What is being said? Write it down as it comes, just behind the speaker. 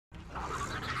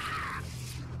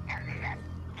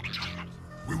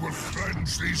will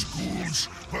cleanse these ghouls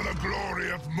for the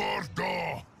glory of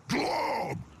Mordor.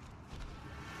 Glob!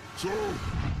 So,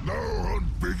 now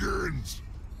hunt begins.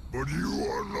 But you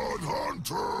are not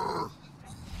hunter.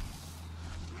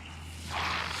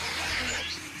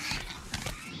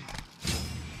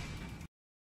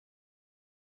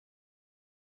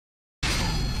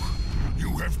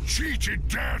 You have cheated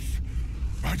death.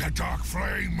 By the dark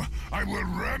flame, I will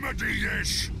remedy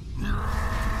this.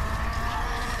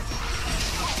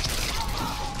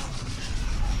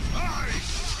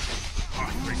 I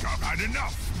think I've had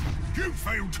enough. You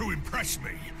failed to impress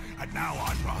me, and now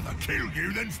I'd rather kill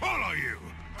you than follow you.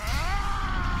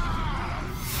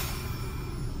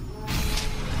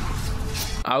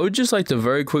 I would just like to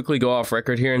very quickly go off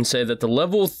record here and say that the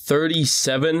level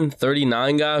 37,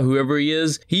 39 guy, whoever he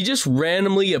is, he just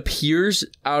randomly appears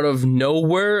out of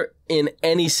nowhere in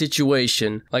any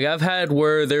situation. Like, I've had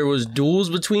where there was duels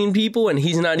between people and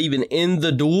he's not even in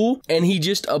the duel and he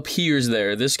just appears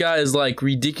there. This guy is like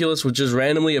ridiculous with just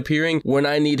randomly appearing when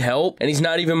I need help, and he's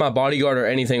not even my bodyguard or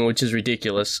anything, which is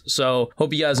ridiculous. So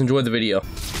hope you guys enjoyed the video.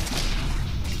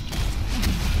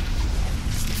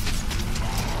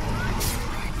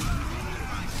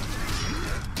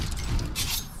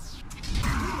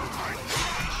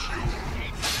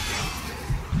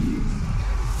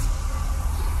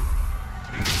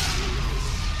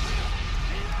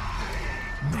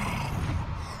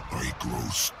 Grow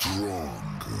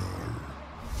stronger.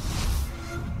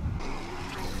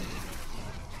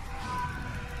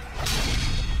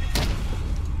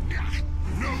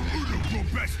 No uruk will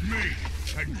best me,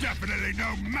 and definitely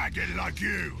no maggot like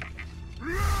you.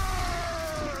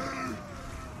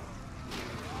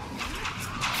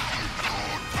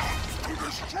 To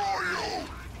destroy you.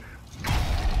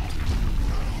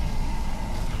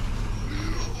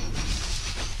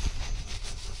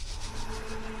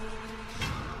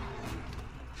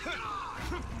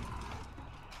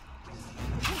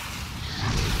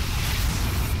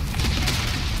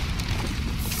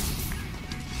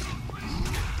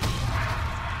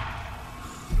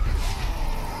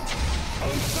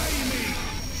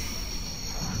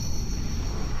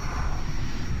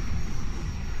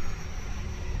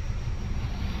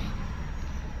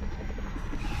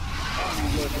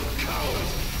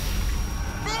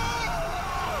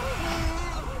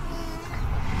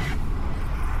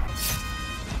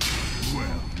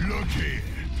 Well, look here.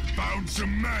 Found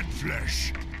some man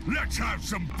flesh. Let's have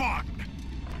some fun.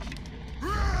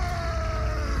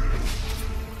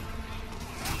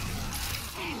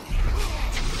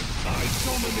 I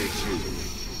dominate you.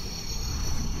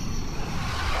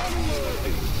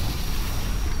 Unworthy.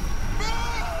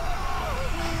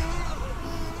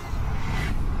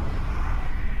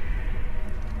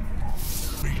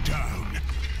 Me down,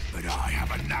 but I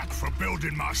have a knack for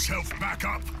building myself back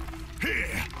up.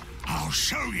 Here, I'll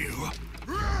show you.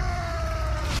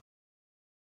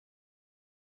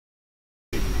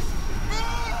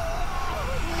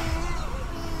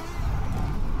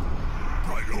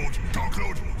 Right Lord, Dark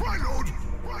Lord, Right Lord,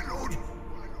 Right Lord.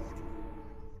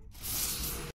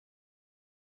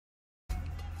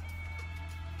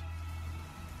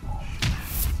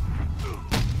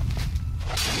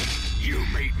 You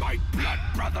made my blood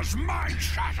brother's mind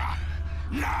shatter.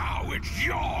 Now it's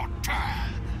your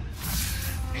turn.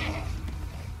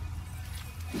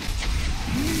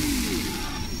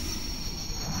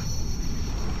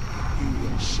 You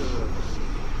will serve.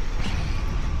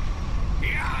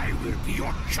 I will be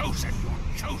your chosen.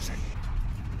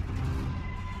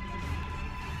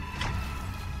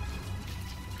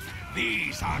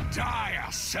 These are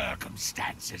dire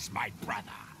circumstances, my brother.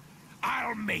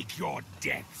 I'll make your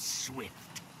death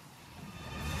swift.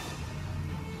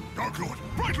 Dark Lord!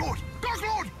 Bright Lord! Dark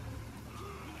Lord!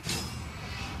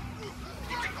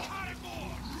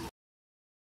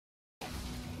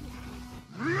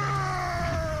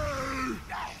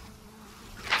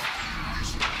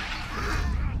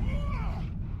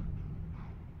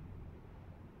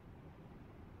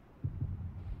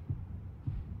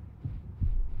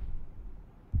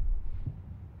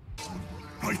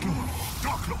 Bright Lord!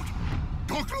 Dark Lord!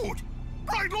 Dark Lord!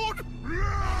 Bright Lord!